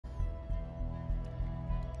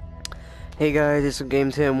Hey guys, it's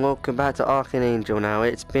Games here and welcome back to Archangel. Now,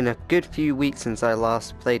 it's been a good few weeks since I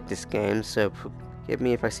last played this game, so forgive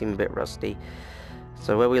me if I seem a bit rusty.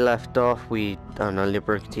 So where we left off, I don't know,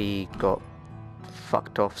 Liberty got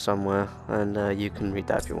fucked off somewhere, and you can read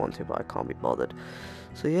that if you want to, but I can't be bothered.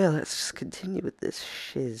 So yeah, let's just continue with this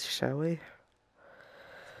shiz, shall we?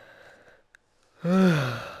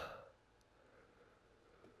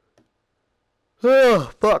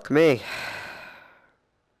 Oh, fuck me.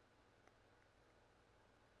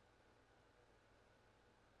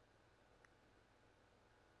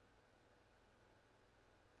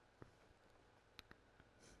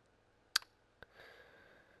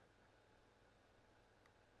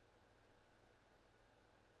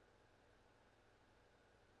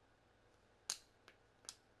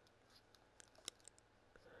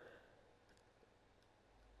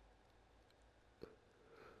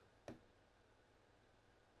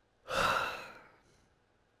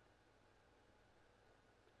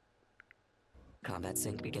 Combat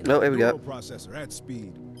sync begins. Oh, here we go. Processor at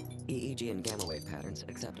speed. EEG and gamma wave patterns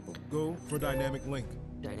acceptable. Go for dynamic link.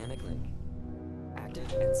 Dynamic link.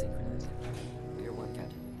 Active and synchronized. Rear 1,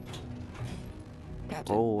 Captain.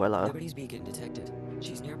 Captain. Oh, hello. Liberty's beacon detected.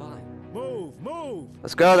 She's nearby. Move, move!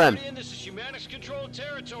 Let's go then. This is Humanics controlled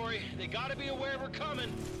territory. They gotta be aware we're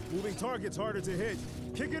coming. Moving targets harder to hit.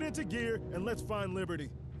 Kick it into gear and let's find Liberty.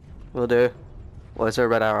 Will do. What is there, a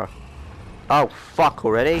red arrow? Oh, fuck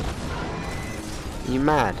already? You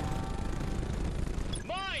mad?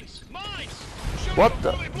 Mines! Mines! Shoot What them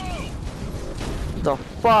the? before they blow! The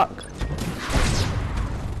fuck?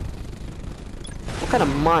 What kind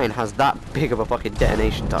of mine has that big of a fucking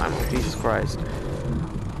detonation time? Jesus Christ.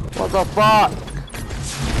 What the fuck?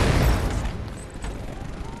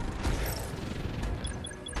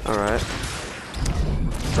 Alright.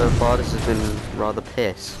 So far this has been rather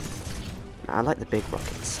piss. I like the big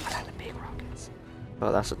rockets. I like the big rockets.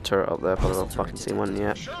 Oh, that's a turret up there, but I don't fucking see one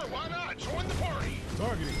yet. Sure, why not? Join the party!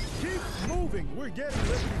 Targeting. Keep moving. We're getting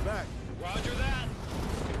Liberty back. Roger that.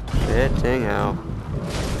 Shitting out.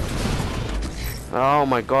 Oh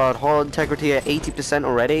my god, hull integrity at 80%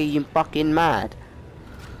 already? You fucking mad?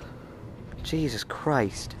 Jesus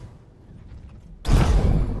Christ.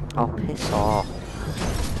 Oh, piss off.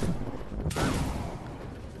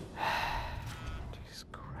 Jesus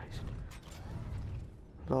Christ.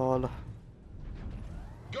 Lol.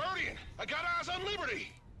 Guardian, I got eyes on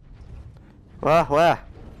Liberty! Where?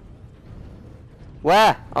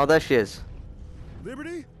 Where? Oh, there she is.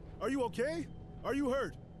 Liberty? Are you okay? Are you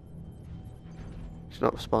hurt? She's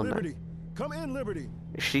not responding. Liberty, come in, Liberty.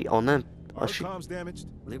 Is she on them? Are She... comms damaged?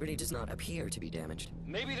 Liberty does not appear to be damaged.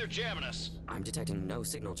 Maybe they're jamming us. I'm detecting no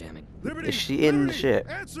signal jamming. Liberty, Is she in the Liberty, ship?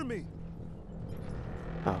 Answer me.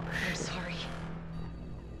 Oh, I'm sorry.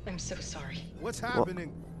 I'm so sorry. What's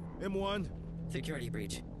happening? M1? Security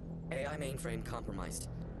breach. AI mainframe compromised.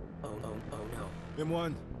 Oh no.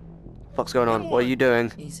 M1. fuck's going on? What are you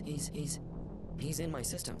doing? He's in my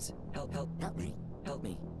systems. Help me. Help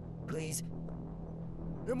me. Please.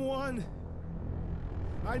 M1.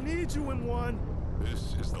 I need you, M1.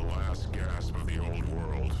 This is the last gasp of the old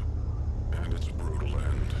world, and its brutal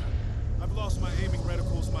end. I've lost my aiming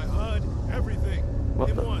reticles, my HUD, everything.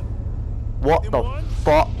 What the- M1. What the M1?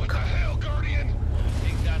 fuck? What the hell, Guardian? I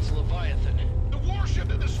think that's Leviathan. The warship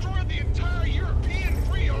that destroyed the entire European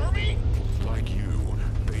Free Army? Like you,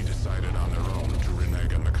 they decided on their own to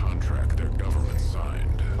renege on the contract their government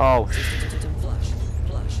signed. Oh,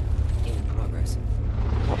 Flush. In progress.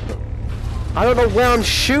 what the? I don't know where I'm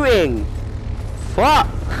shooting. Fuck.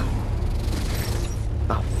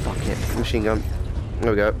 Oh, fuck it. Machine gun.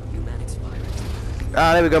 There we go. Humanics virus.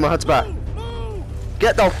 Ah, there we go. My HUD's back.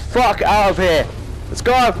 Get the fuck out of here. Let's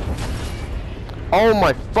go. Oh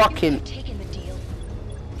my fucking. Taken the deal.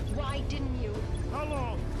 Why didn't you? How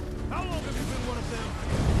long? How long have you been one of them?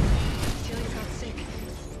 Celia got sick.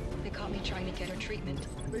 They caught me trying to get her treatment.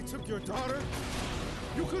 They took your daughter?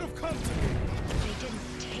 You could have come to me. They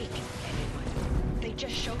didn't take anyone. They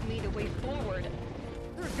just showed me the way forward.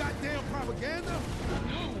 You're goddamn propaganda.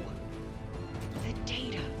 No. The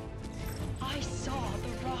data. I saw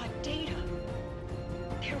the raw data.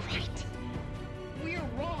 They're right. We're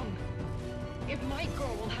wrong. If my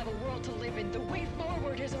girl will have a world to live in, the way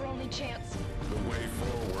forward is our only chance. The way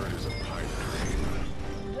forward is a pipe dream.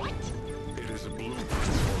 What? It is a blueprint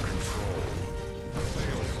for control. A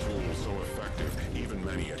sales tool so effective, even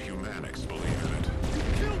many at Humanics believe in it.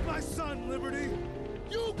 You killed my son, Liberty.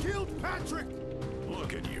 You killed Patrick.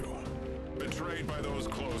 Look at you. Betrayed by those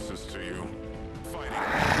closest to you. Fighting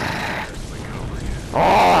tirelessly comprehend.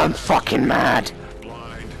 Oh, I'm fucking mad.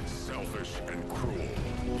 Blind, selfish, and cruel.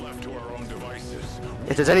 Left to our own devices,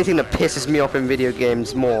 If there's anything that pisses me off in video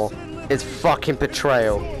games more, it's fucking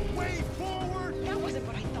betrayal. Way forward! That wasn't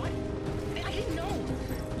what I thought. I didn't know.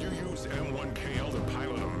 You used M1KL to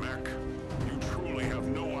pilot a mech. You truly have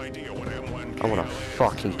no idea what M1KL I wanna is.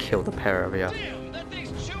 fucking kill the pair of you. Damn, that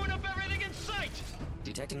thing's chewing up everything in sight!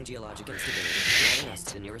 Detecting geologic instability. Driving us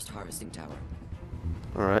to the nearest harvesting tower.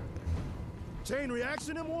 Alright. Chain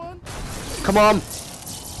reaction, M1? Come on!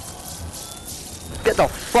 Get the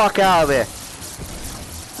fuck out of here!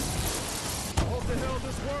 Hope the hell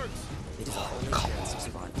this works. It is our only chance of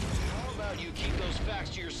survival. How about you keep those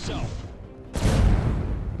facts to yourself?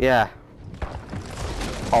 Yeah.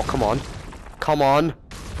 Oh, come on. Come on.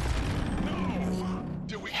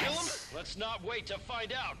 Did we kill him? Let's not wait to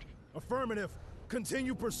find out. Affirmative.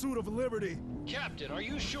 Continue pursuit of liberty. Captain, are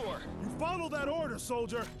you sure? You follow that order,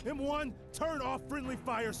 soldier. M1, turn off friendly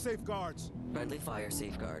fire safeguards. Friendly fire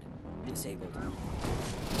safeguard. Disabled.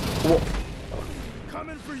 What?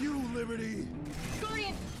 Coming for you, Liberty.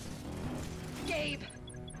 Guardian! Gabe!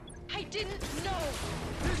 I didn't know!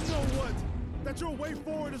 Didn't know what? That your way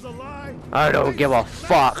forward is a lie? I don't give a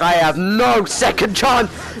fuck. I have no second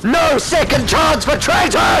chance. No second chance for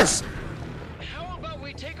traitors! How about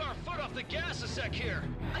we take our foot off the gas a sec here?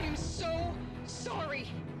 I am so sorry!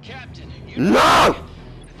 Captain, you No!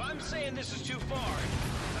 if I'm saying this is too far,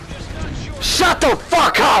 I'm just not sure. Shut the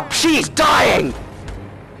fuck up! She's dying!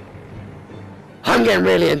 I'm getting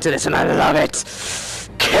really into this and I love it.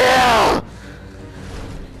 Kill!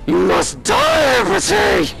 You must die,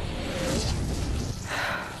 Liberty!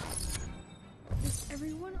 Is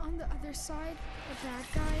everyone on the other side a bad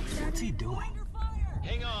guy, What's he Daddy? doing?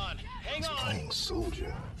 Hang on, hang on. Playing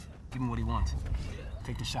soldier. Give him what he wants.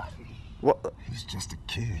 Take the shot. What? He's just a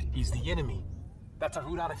kid. He's the enemy. That's our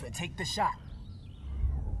route out of here. Take the shot.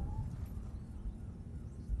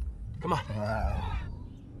 Come on. Wow.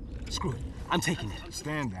 Screw it. I'm taking it.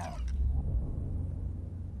 Stand down.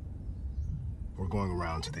 We're going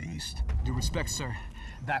around to the east. Due respect, sir.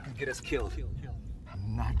 That could get us killed.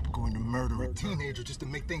 I'm not going to murder a teenager just to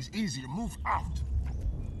make things easier. Move out.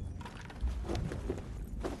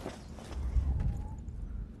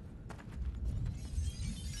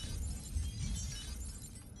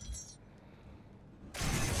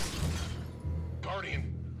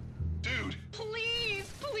 Guardian. Dude.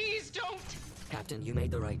 Please, please don't! Captain, you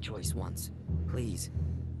made the right choice once. Please,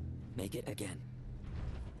 make it again.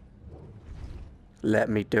 Let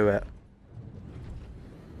me do it.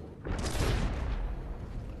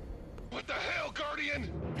 What the hell,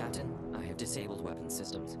 Guardian? Captain, I have disabled weapon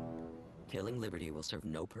systems. Killing Liberty will serve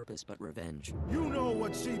no purpose but revenge. You know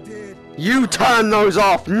what she did. You turn those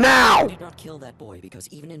off You now! did not kill that boy because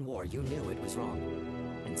even in war you knew it was wrong.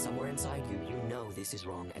 And somewhere inside you, you know this is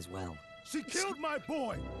wrong as well. She killed my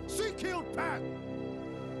boy. She killed Pat.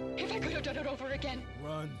 If I could have done it over again.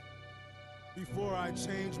 Run. Before I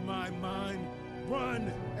change my mind.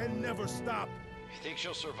 Run and never stop. You think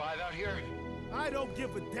she'll survive out here? I don't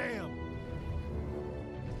give a damn.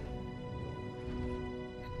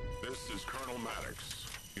 This is Colonel Maddox,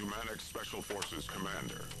 Humanics Special Forces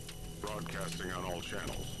Commander, broadcasting on all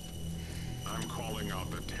channels. I'm calling out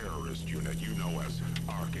the terrorist unit you know as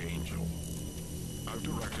Archangel. I've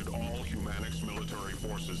directed all Humanics military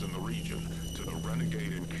forces in the region to the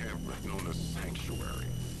renegade encampment known as Sanctuary.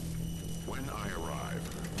 When I arrive,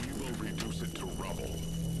 we will reduce it to rubble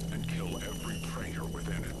and kill every traitor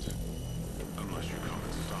within it. Unless you come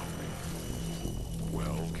and stop me.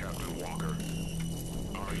 Well, Captain Walker,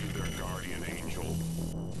 are you their guardian angel?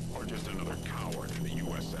 Or just another coward in the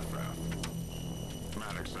USFF?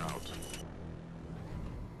 Maddox out.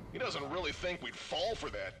 He doesn't really think we'd fall for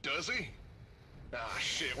that, does he? Ah,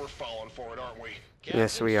 shit, we're falling for it, aren't we?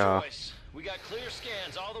 Yes, we are. Choice. We got clear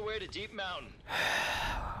scans all the way to Deep Mountain.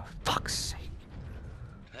 Fuck's sake.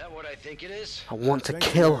 That what I think it is? I want to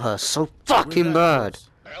kill her so fucking bad.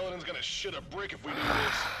 Paladin's gonna shit a brick if we do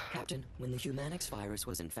this. Captain, when the Humanics virus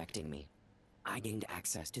was infecting me, I gained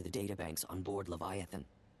access to the databanks on board Leviathan.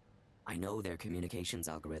 I know their communications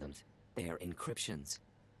algorithms, their encryptions.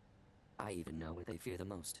 I even know what they fear the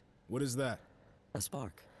most. What is that? A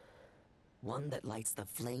spark. One that lights the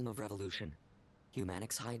flame of revolution.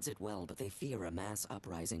 Humanics hides it well, but they fear a mass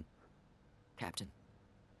uprising. Captain,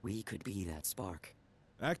 we could be that spark.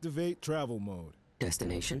 Activate travel mode.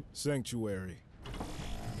 Destination? Sanctuary.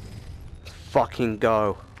 Fucking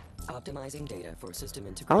go. Optimizing data for system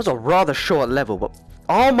integration. That was a rather short level, but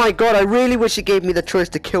oh my god, I really wish it gave me the choice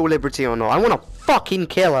to kill Liberty or not. I want to fucking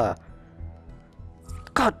kill her.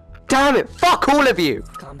 God damn it, fuck all of you.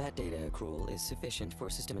 Combat data accrual is sufficient for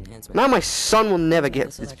system enhancement. Now my son will never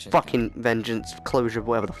get his fucking vengeance, closure,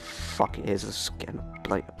 whatever the fuck it is. It's getting a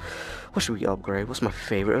blade. What should we upgrade? What's my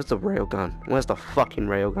favorite? What's the railgun? Where's the fucking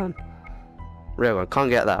railgun? Railgun, can't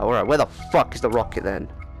get that. Alright, where the fuck is the rocket then?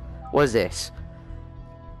 What is this?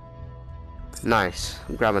 Nice.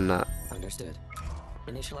 I'm grabbing that. Understood.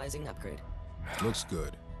 Initializing upgrade. Looks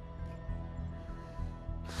good.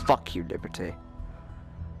 Fuck you, Liberty.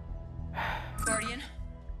 Guardian?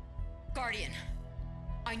 Guardian,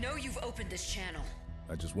 I know you've opened this channel.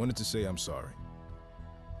 I just wanted to say I'm sorry.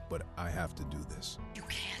 But I have to do this. You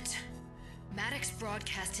can't. Maddox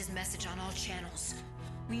broadcast his message on all channels.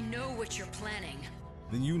 We know what you're planning.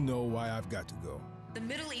 Then you know why I've got to go. The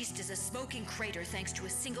Middle East is a smoking crater thanks to a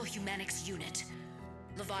single Humanix unit.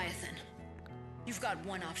 Leviathan. You've got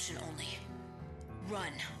one option only.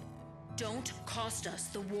 Run. Don't cost us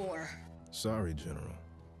the war. Sorry, General.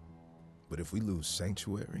 But if we lose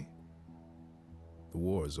Sanctuary, the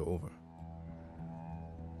war is over.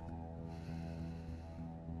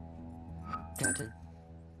 Captain,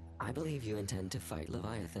 I believe you intend to fight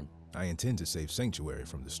Leviathan. I intend to save Sanctuary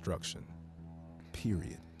from destruction.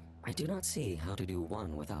 Period. I do not see how to do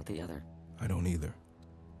one without the other. I don't either.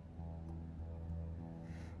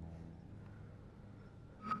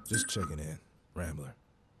 Just checking in, Rambler.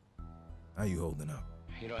 How you holding up?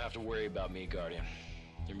 You don't have to worry about me, Guardian.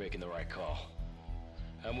 You're making the right call.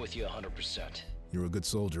 I'm with you 100%. You're a good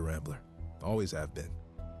soldier, Rambler. Always have been.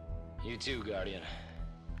 You too, Guardian.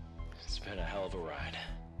 It's been a hell of a ride.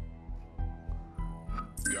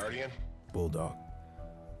 Guardian? Bulldog.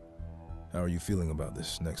 How are you feeling about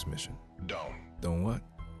this next mission? Don't what?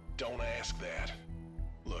 Don't ask that.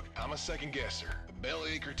 Look, I'm a second guesser, a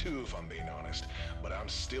bellyache too if I'm being honest, but I'm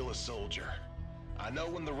still a soldier. I know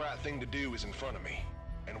when the right thing to do is in front of me,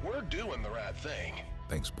 and we're doing the right thing.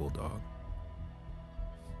 Thanks, Bulldog.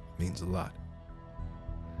 Means a lot.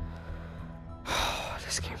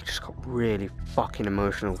 This game just got really fucking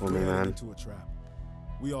emotional for me, man. Into a trap.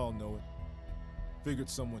 We all know it. Figured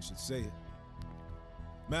someone should say it.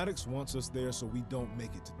 Maddox wants us there so we don't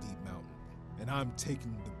make it to Deep Mountain, and I'm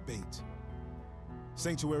taking the bait.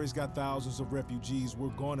 Sanctuary's got thousands of refugees. We're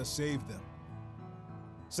gonna save them.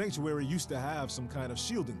 Sanctuary used to have some kind of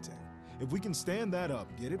shielding tank. If we can stand that up,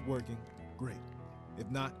 get it working, great. If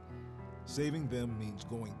not, saving them means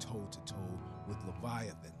going toe-to-toe with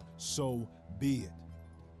Leviathan. So be it.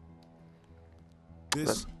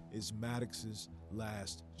 This is Maddox's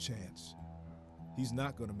last chance. He's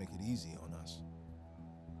not gonna make it easy on us.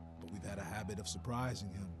 But we've had a habit of surprising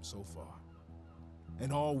him so far.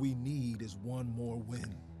 And all we need is one more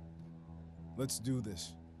win. Let's do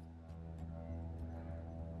this.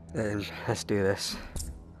 Let's do this.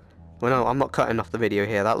 Well, no, I'm not cutting off the video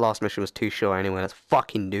here. That last mission was too short anyway. Let's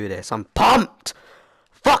fucking do this. I'm pumped!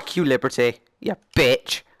 Fuck you, Liberty! You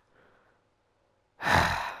bitch!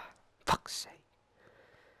 Fuck's sake.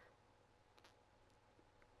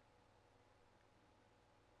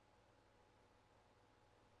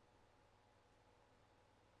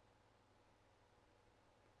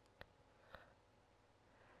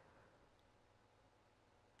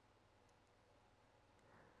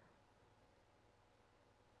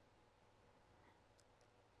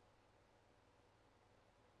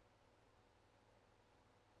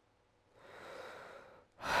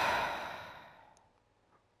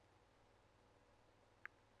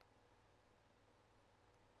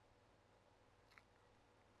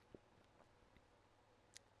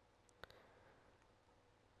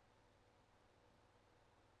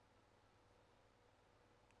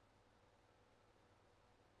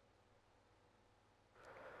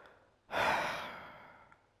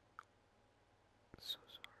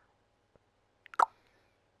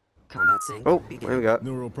 Combat sync. Oh, there we go.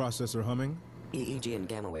 Neural processor humming. EEG and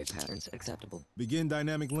gamma wave patterns acceptable. Begin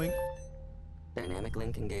dynamic link. Dynamic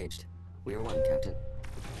link engaged. We are one, Captain.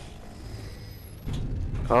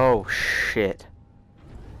 Oh, shit.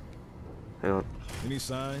 Hang on. Any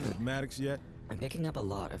sign of Maddox yet? I'm picking up a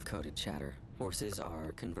lot of coded chatter. Forces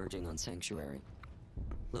are converging on Sanctuary.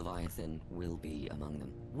 Leviathan will be among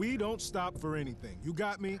them. We don't stop for anything. You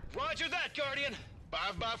got me? Roger that, Guardian!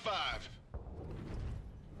 5 by 5.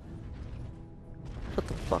 Shut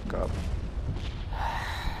the fuck up.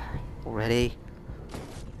 Already?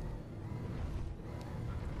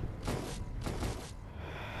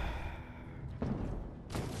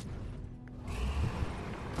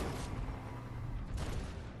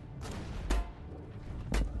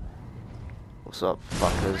 What's up,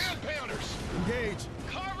 fuckers? Pounders! Engage.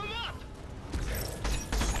 Carve them up!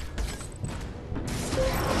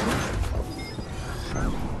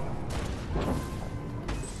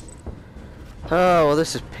 Oh, well,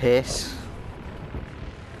 this is piss.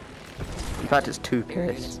 In fact, it's too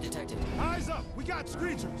Variants piss. detected. Eyes up. We got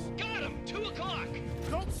screechers. Got him! 2 o'clock!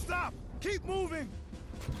 Don't stop. Keep moving.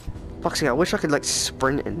 Fuck's sake, I wish I could like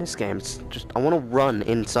sprint in this game. It's just I want to run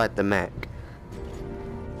inside the mech.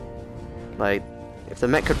 Like, if the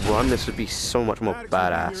mech could run, this would be so much more Maddox will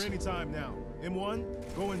be badass. here anytime now.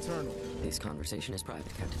 M1, go internal. This conversation is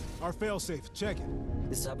private, Captain. Our failsafe, check it.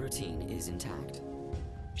 The subroutine is intact.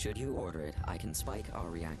 Should you order it, I can spike our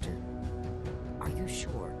reactor. Are you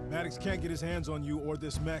sure? Maddox can't get his hands on you or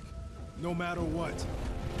this mech, no matter what.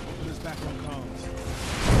 Put us back on comms.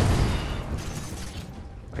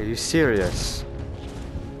 Are you serious?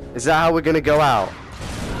 Is that how we're gonna go out?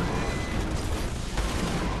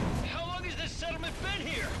 How long has this settlement been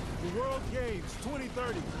here? The World Games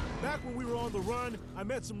 2030. Back when we were on the run, I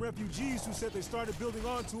met some refugees who said they started building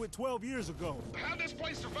onto it 12 years ago. How'd this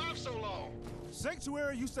place survive so long?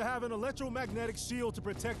 Sanctuary used to have an electromagnetic shield to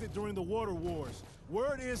protect it during the water wars.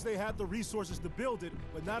 Word is they had the resources to build it,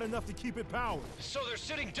 but not enough to keep it powered. So they're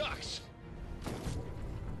sitting ducks.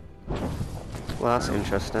 Well, that's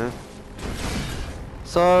interesting.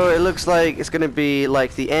 So it looks like it's gonna be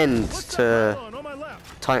like the end to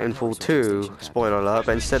Titanfall 2, spoiler alert,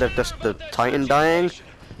 but instead of just the Titan dying,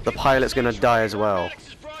 the pilot's gonna die as well.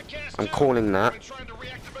 I'm calling that.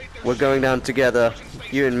 We're going down together,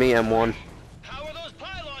 you and me, M1. How are those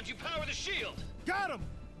pylons you power the shield? Got him!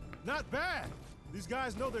 Not bad. These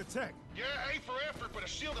guys know their tech. Yeah, A for effort, but a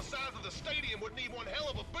shield the size of the stadium would need one hell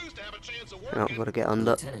of a boost to have a chance of Oh, working. gotta get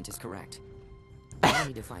under. Lieutenant is correct. I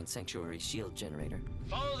need to find Sanctuary's shield generator.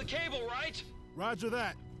 Follow the cable, right? Roger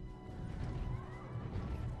that.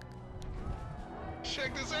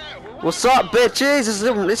 Check this out. We're What's up, bitches?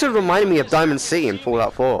 This is reminding me of Diamond Sea in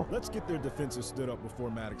Fallout 4. Let's get their defenses stood up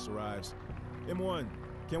before Maddox arrives. M1,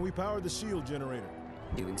 can we power the shield generator?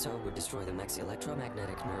 Doing so would destroy the mech's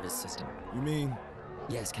electromagnetic nervous system. You mean?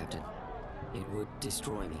 Yes, Captain. It would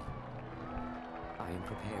destroy me. I am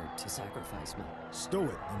prepared to sacrifice me. Stow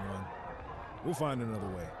it, M1. We'll find another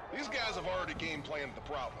way. These guys have already game planned the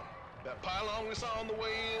problem. That pylon we saw on the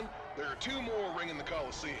way in, there are 2 more ringing the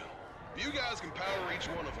Coliseum. If you guys can power each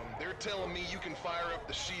one of them, they're telling me you can fire up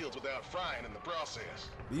the shields without frying in the process.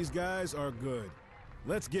 These guys are good.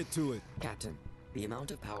 Let's get to it. Captain, the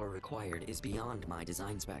amount of power required is beyond my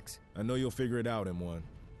design specs. I know you'll figure it out, M1.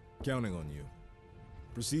 Counting on you.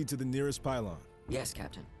 Proceed to the nearest pylon. Yes,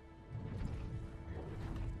 Captain.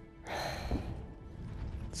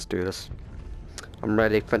 Let's do this. I'm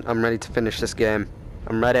ready. I'm ready to finish this game.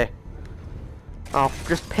 I'm ready. Oh,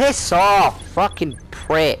 just piss off, fucking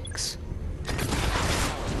pricks.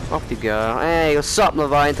 Off you go. Hey, what's up,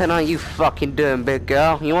 Leviathan? How you fucking doing, big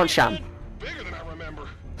girl? You want sham? Bigger than I remember.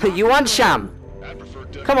 You want sham? I'd prefer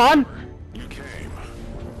Come on. You came.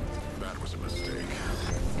 That was a mistake.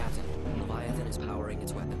 Captain, Leviathan is powering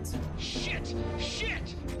its weapons. Shit!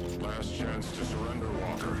 Shit! Last chance to surrender,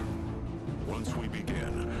 Walker. Once we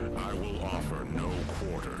begin, I will offer no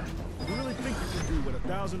quarter. You really think you can do what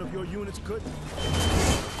 1,000 of your units couldn't? Of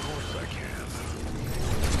course I can.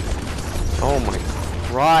 Oh my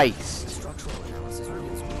Christ. Structural analysis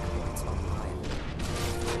reveals weak points on the pilot.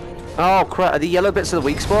 Oh crap, are the yellow bits are the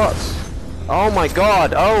weak spots? Oh my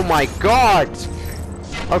god, oh my god!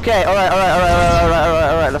 Okay,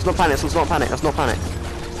 alright, let's not panic, let's not panic.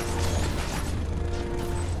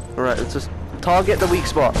 Alright, let's just target the weak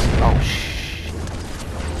spots. Oh shit.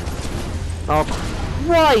 Oh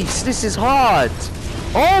Christ, this is hard!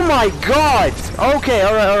 Oh my god! Okay,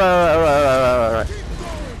 alright.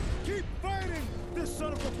 Keep fighting! This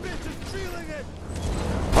son of a bitch is feeling it!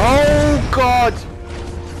 Oh god!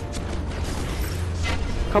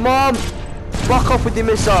 Come on! Fuck off with the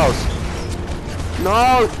missiles!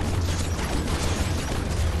 No!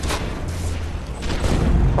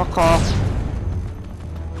 Fuck off!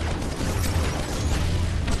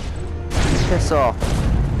 Piss off!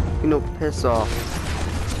 You know, piss off!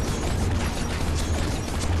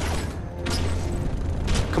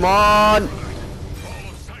 Come on! All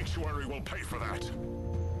of Sanctuary will pay for that.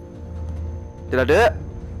 Did I do it?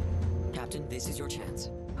 Captain, this is your chance.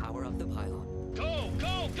 Power up the pylon. Go!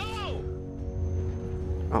 Go! Go!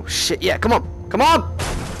 Oh shit, yeah, come on! Come on!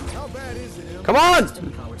 How bad is it, Em? Come on!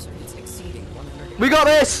 System power circuits exceeding 100. We got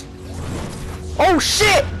this! Oh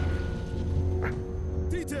shit!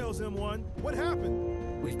 Details, M1. What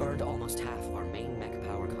happened? We've burned almost half our main mech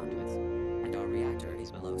power conduits, and our reactor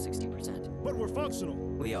is below 60%. But we're functional.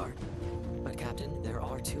 We are. But Captain, there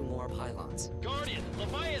are 2 more pylons. Guardian,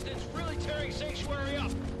 Leviathan's really tearing Sanctuary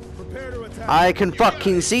up. Prepare to attack. I can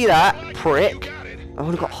fucking see that, prick. I've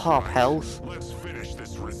only got half health. Let's finish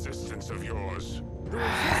this resistance of yours. The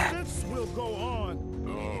resistance will go on.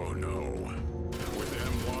 Oh no. With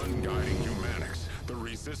M1 guiding Humanix, the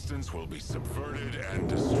resistance will be subverted and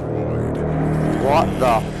destroyed. What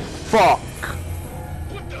the fuck?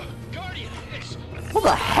 What the? Guardian, it's... What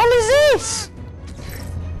the hell is this?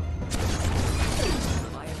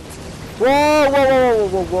 Whoa, whoa,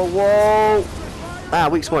 whoa, whoa, whoa, whoa. Ah,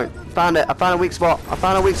 weak spot. Found it. I found a weak spot. I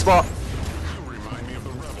found a weak spot.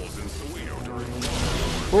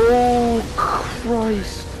 Oh,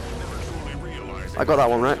 Christ. I got that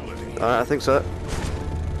one right. I think so.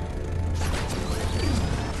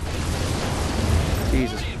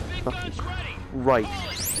 Jesus fucking Christ.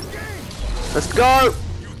 Let's go!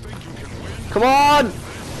 Come on!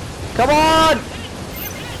 Come on!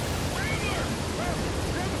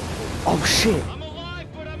 Oh shit! I'm alive,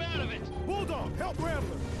 but I'm out of it. Bulldog, help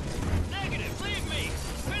Rambler. Negative, leave me.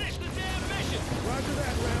 Finish the damn mission. Roger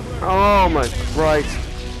that, Rambler. Oh my Christ.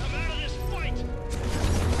 I'm out of this fight.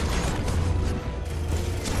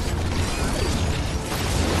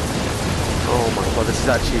 Oh my god, this is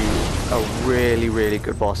actually a really, really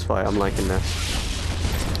good boss fight. I'm liking this.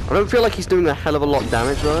 I don't feel like he's doing a hell of a lot of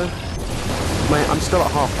damage though. Man, I'm still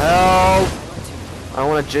at half health. I don't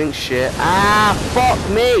want to jinx shit. Ah, fuck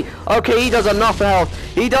me. Okay, he does enough health.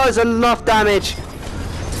 He does enough damage.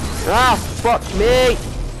 Ah, fuck me.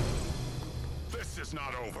 This is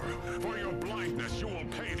not over. For your blindness, you will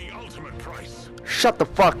pay the ultimate price. Shut the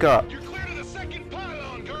fuck up. You're clear to the second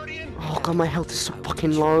pylon, Guardian. Oh god, my health is so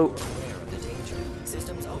fucking low.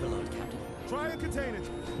 Systems overload, Captain. Try and contain it.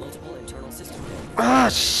 Multiple internal system failures. Ah,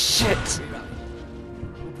 shit.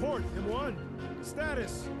 Report, M1.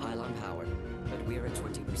 Status. Pylon powered, but we're at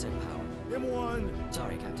 20% power. M1.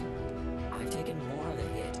 Sorry, Captain. I've taken more of a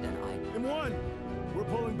hit than I... M1. We're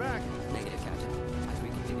pulling back. Negative, Captain. I've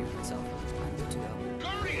reconfigured myself. I'm good to go.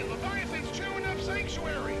 Guardian, Leviathan's chewing up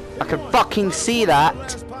Sanctuary. I can fucking see that.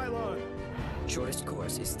 Last pylon. Shortest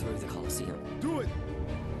course is through the Colosseum. Do it.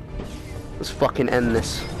 Let's fucking end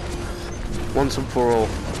this. Once and for all.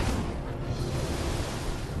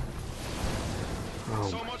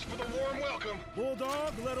 So much for the warm welcome.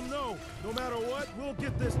 Bulldog, let them know. No matter what, we'll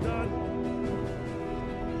get this done.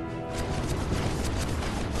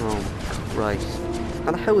 Oh Christ.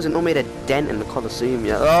 How the hell has it not made a dent in the Colosseum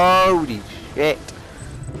yet? Holy shit.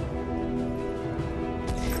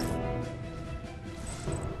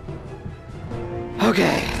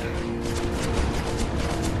 Okay.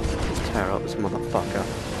 Tear up this motherfucker.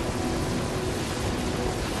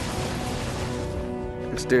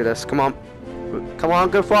 Let's do this. Come on. Come on,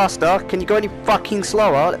 go faster. Can you go any fucking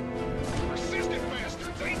slower? Persistent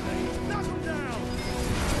bastards, ain't they? Knock them down.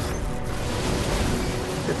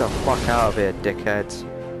 Get the fuck out of here, dickheads.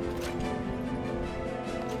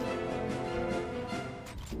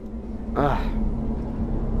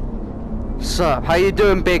 Sup? How you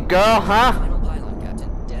doing, big girl, huh? Final pylon,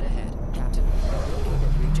 Captain. Dead ahead. Captain,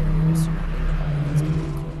 located regenerators surrounding the pylon's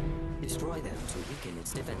command core. Destroy them to weaken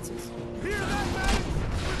its defenses. Hear that, man?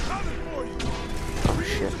 We're coming for you. Oh We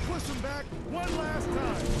shit. need to push them back one last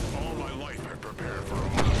time. All my life I've prepared for a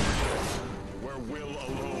moment where will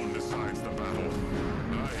alone decides the battle.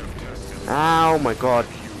 I have tested. Ow, my god.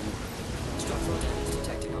 Structural damage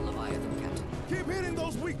detected on Leviathan, Captain. Keep hitting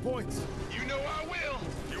those weak points. You know I will.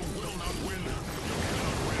 You will not win. You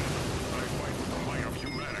cannot win. I fight with the might of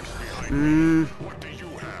humanics behind me. What do you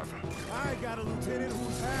have? I got a lieutenant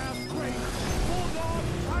who's half great. Bulldog,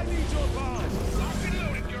 I need your bomb. Locked and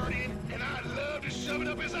loaded, Guardian, and I'd love to shove it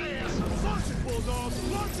up his ass. Launch it, Bulldog.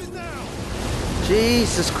 Launch it now.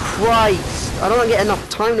 Jesus Christ. I don't get enough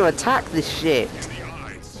time to attack this shit. In the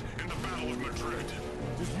eyes, in the Battle of Madrid.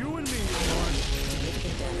 Just you and me, Omar.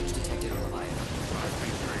 Significant damage detected on Leviathan. I've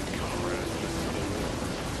betrayed comrades in the Civil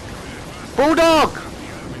War. Bulldog! The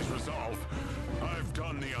enemy's resolve. I've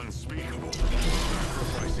done the unspeakable.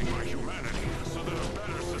 Sacrificing my humanity so that a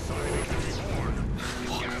better society can be born.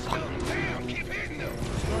 Guys, calm down. Keep hitting them.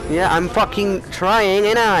 Yeah, I'm fucking trying,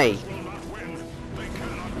 ain't I? Will not win. They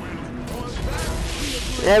cannot win.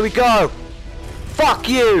 There we go. Fuck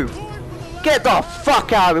you. Get the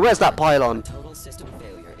fuck out of here. Where's that pylon? Total system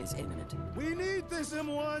failure is imminent. We need this,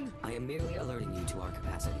 M1. I am merely alerting you to our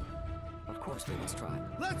capacity. Of course we must try.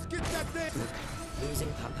 Let's get that thing.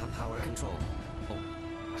 Losing power control. Oh,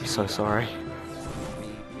 I'm so sorry.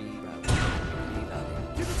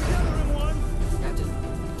 rerouting. Keep it together, M1. Captain,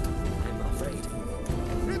 I'm afraid.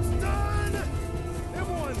 It's done.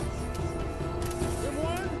 M1.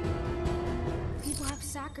 M1. People have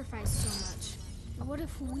sacrificed so much. What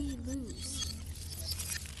if we lose?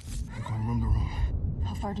 We're going room to room.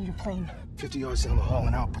 How far do you plane? 50 yards down the hall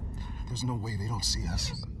and out, but there's no way they don't see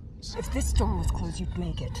us. If this door was closed, you'd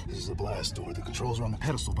make it. This is a blast door. The controls are on the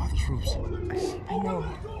pedestal by the troops. I know.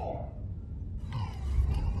 No.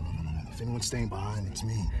 If anyone's staying behind, it's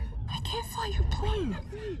me. I can't fly your plane.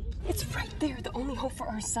 It's right there, the only hope for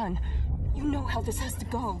our son. You know how this has to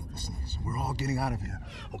go. Listen, we're all getting out of here,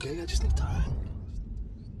 okay? I just need time.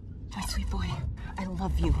 My sweet boy, I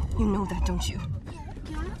love you. You know that, don't you?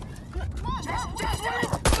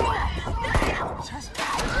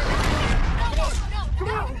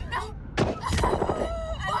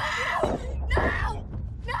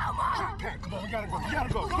 Come on, we gotta go. We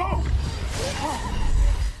gotta go. Go!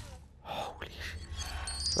 Holy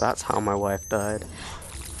shit. That's how my wife died.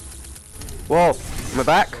 Whoa, am I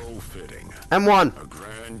back? So fitting. M1. A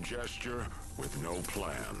grand gesture with no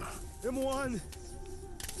plan. M1!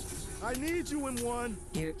 I need you, M1!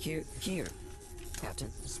 Here,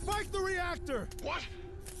 Captain. Spike the reactor! What?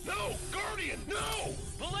 No! Guardian, no!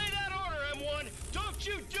 Belay that order, M1! Don't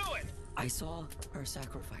you do it! I saw her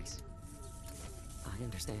sacrifice. I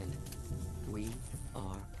understand. We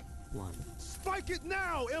are one. Spike it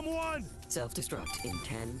now, M1! Self-destruct in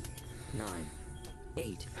 10, 9,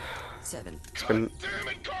 8, 7. It's been, Damn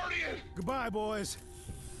it, Guardian! Goodbye, boys.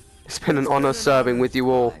 it's been an honor serving with you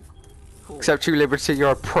all. 5, 4. Except you, Liberty,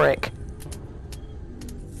 you're a prick.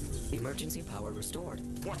 Emergency power restored.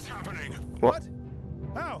 What's happening? What?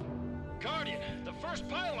 How? Guardian, the first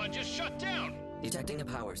pylon just shut down! Detecting a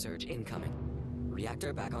power surge incoming.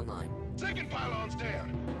 Reactor back online. Second pylon's down.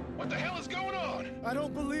 What the hell is going on? I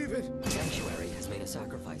don't believe it. Sanctuary has made a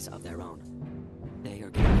sacrifice of their own. They are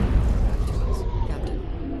giving it back to us.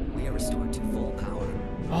 Captain, we are restored to full power.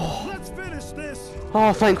 Let's finish this.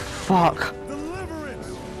 Oh, thank fuck. Deliverance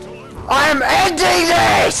I am ending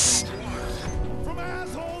this! from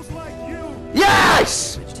assholes like you.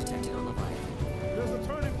 Yes! Bridge detected on the line. There's a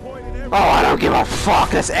turning point in every. Oh, I don't give a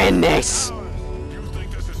fuck. Let's end this. You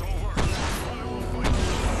think this is over? I will fight.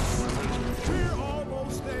 We're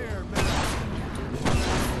almost there,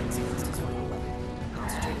 man. Sequence to final level.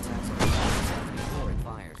 Concentrate attacks on the before it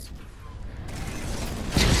fires.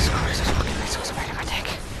 Jesus Christ, this fucking missile's making my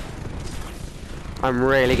dick. I'm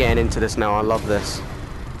really getting into this now. I love this.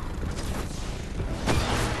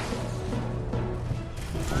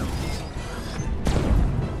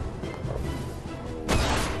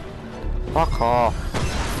 Fuck off.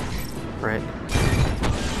 Right.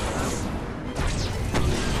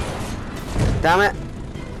 Damn it.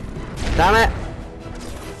 Damn it.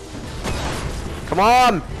 Come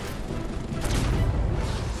on.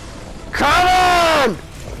 Come on!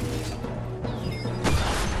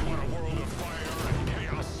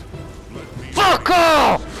 Fuck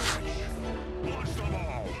off! Launch them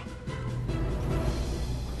all.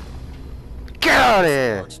 Get out of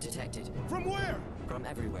here! Launch detected. From where? From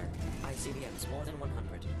everywhere. ICBMs more than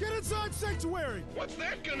 100. Get inside Sanctuary. What's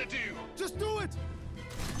that gonna do? Just do it.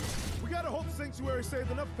 We gotta hope Sanctuary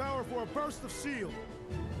saved enough power for a burst of shield.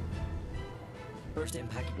 First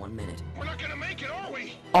impact 1 minute. We're not gonna make it, are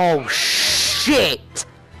we? Oh shit!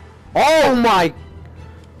 Oh my!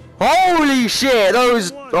 Holy shit!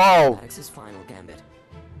 Those. Oh. Alex's final gambit.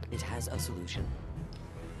 It has a solution.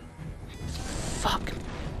 Fuck.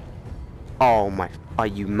 Oh my. Are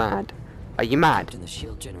you mad? Are you mad? Captain, the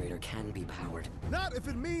shield generator can be powered. Not if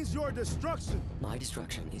it means your destruction. My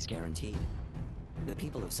destruction is guaranteed. The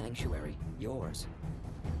people of Sanctuary, yours,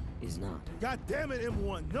 is not. God damn it,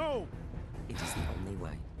 M1, no! It is the only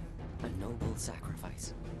way. A noble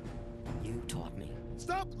sacrifice. You taught me.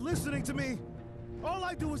 Stop listening to me! All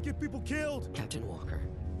I do is get people killed! Captain Walker,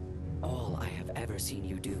 all I have ever seen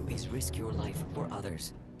you do is risk your life for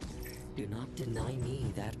others. Do not deny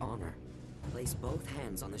me that honor. Place both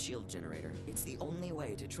hands on the shield generator. It's the only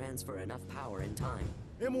way to transfer enough power in time.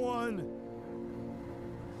 M1!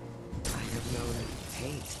 I have known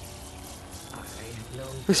hate. I have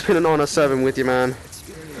known It's been an honor serving with you, man.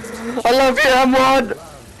 experience. I love you, M1! Love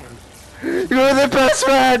and You're the best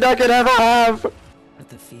friend I could ever have! but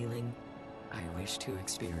the feeling I wish to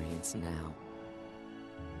experience now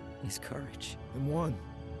is courage. M1.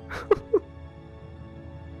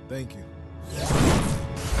 Thank you.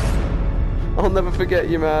 I'll never forget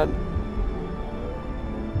you, man.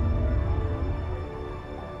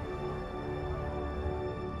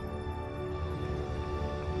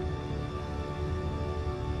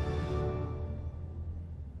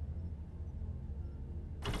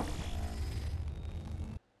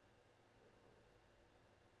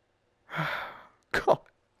 God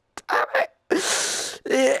damn it.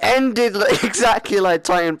 It ended exactly like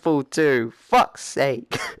Titanfall 2. Fuck's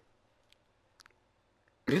sake.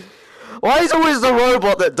 Why is always the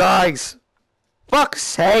robot that dies? Fuck's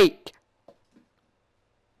sake.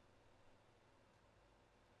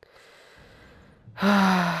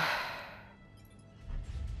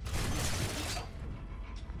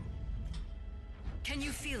 Can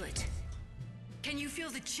you feel it? Can you feel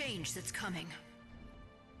the change that's coming.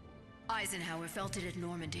 Eisenhower felt it at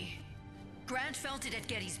Normandy. Grant felt it at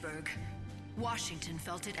Gettysburg. Washington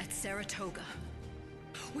felt it at Saratoga.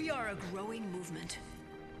 We are a growing movement.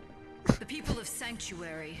 The people of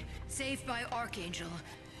Sanctuary, saved by Archangel,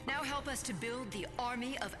 now help us to build the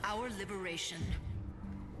army of our liberation.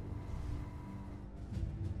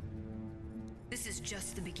 This is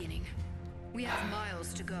just the beginning. We have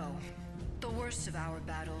miles to go. The worst of our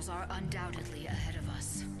battles are undoubtedly ahead of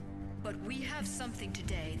us. But we have something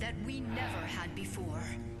today that we never had before.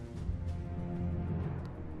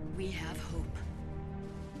 We have hope.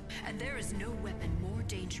 And there is no weapon more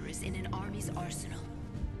dangerous in an army's arsenal.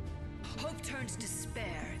 Hope turns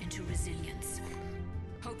despair into resilience.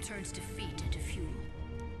 Hope turns defeat into fuel.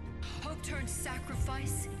 Hope turns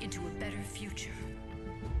sacrifice into a better future.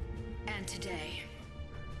 And today,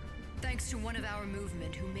 thanks to one of our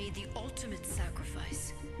movement who made the ultimate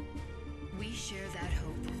sacrifice, we share that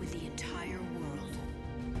hope with the entire world.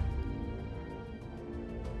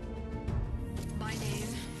 My name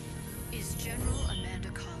is General Amanda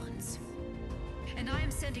Collins, and I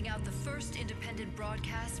am sending out the first independent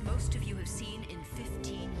broadcast most of you have seen in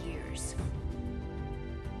 15 years.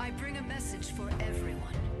 I bring a message for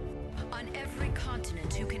everyone, on every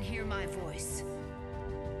continent who can hear my voice.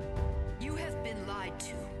 You have been lied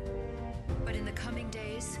to, but in the coming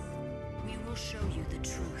days, we will show you the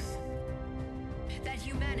truth. That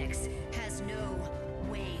Humanix has no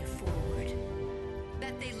way forward.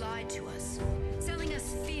 That they lied to us, selling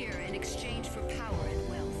us fear in exchange for power and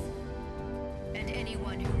wealth. And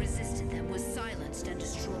anyone who resisted them was silenced and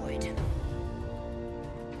destroyed.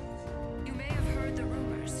 You may have heard the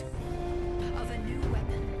rumors of a new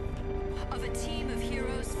weapon, of a team of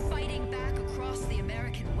heroes fighting back across the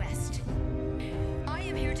American West. I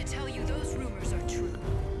am here to tell you those rumors are true.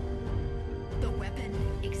 The weapon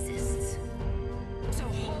exists. So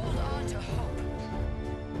hold on to hope.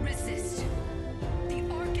 Resist. The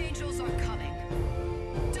Archangels are coming.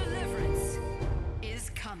 Deliverance is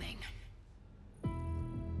coming.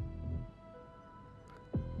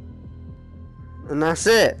 And that's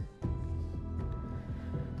it.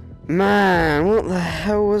 Man, what the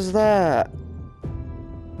hell was that?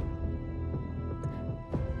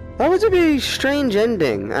 That was a really strange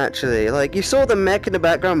ending, actually. Like, you saw the mech in the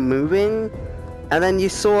background moving, and then you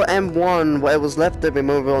saw M1, where it was left of him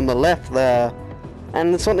over on the left there,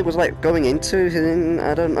 and something was like going into him.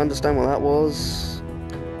 I don't understand what that was.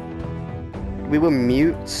 We were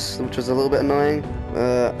mutes, which was a little bit annoying.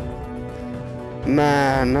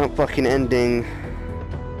 Man, that fucking ending.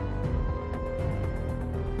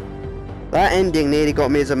 That ending nearly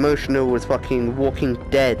got me as emotional as fucking Walking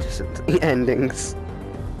Dead endings.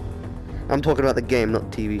 I'm talking about the game, not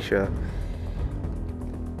the TV show.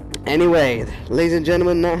 Anyway, ladies and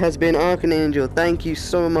gentlemen, that has been Archangel. Thank you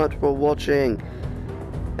so much for watching.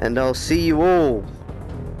 And I'll see you all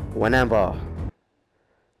whenever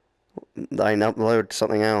I upload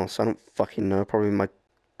something else. I don't fucking know. Probably my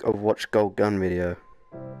Overwatch Gold Gun video.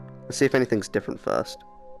 Let's see if anything's different first.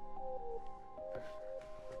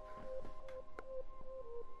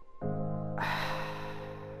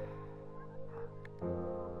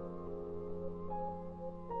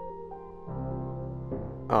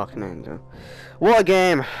 Archangel. What a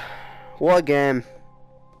game! What a game!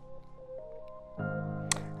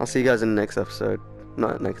 I'll see you guys in the next episode.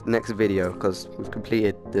 Not next video, because we've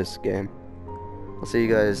completed this game. I'll see you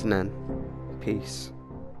guys then. Peace.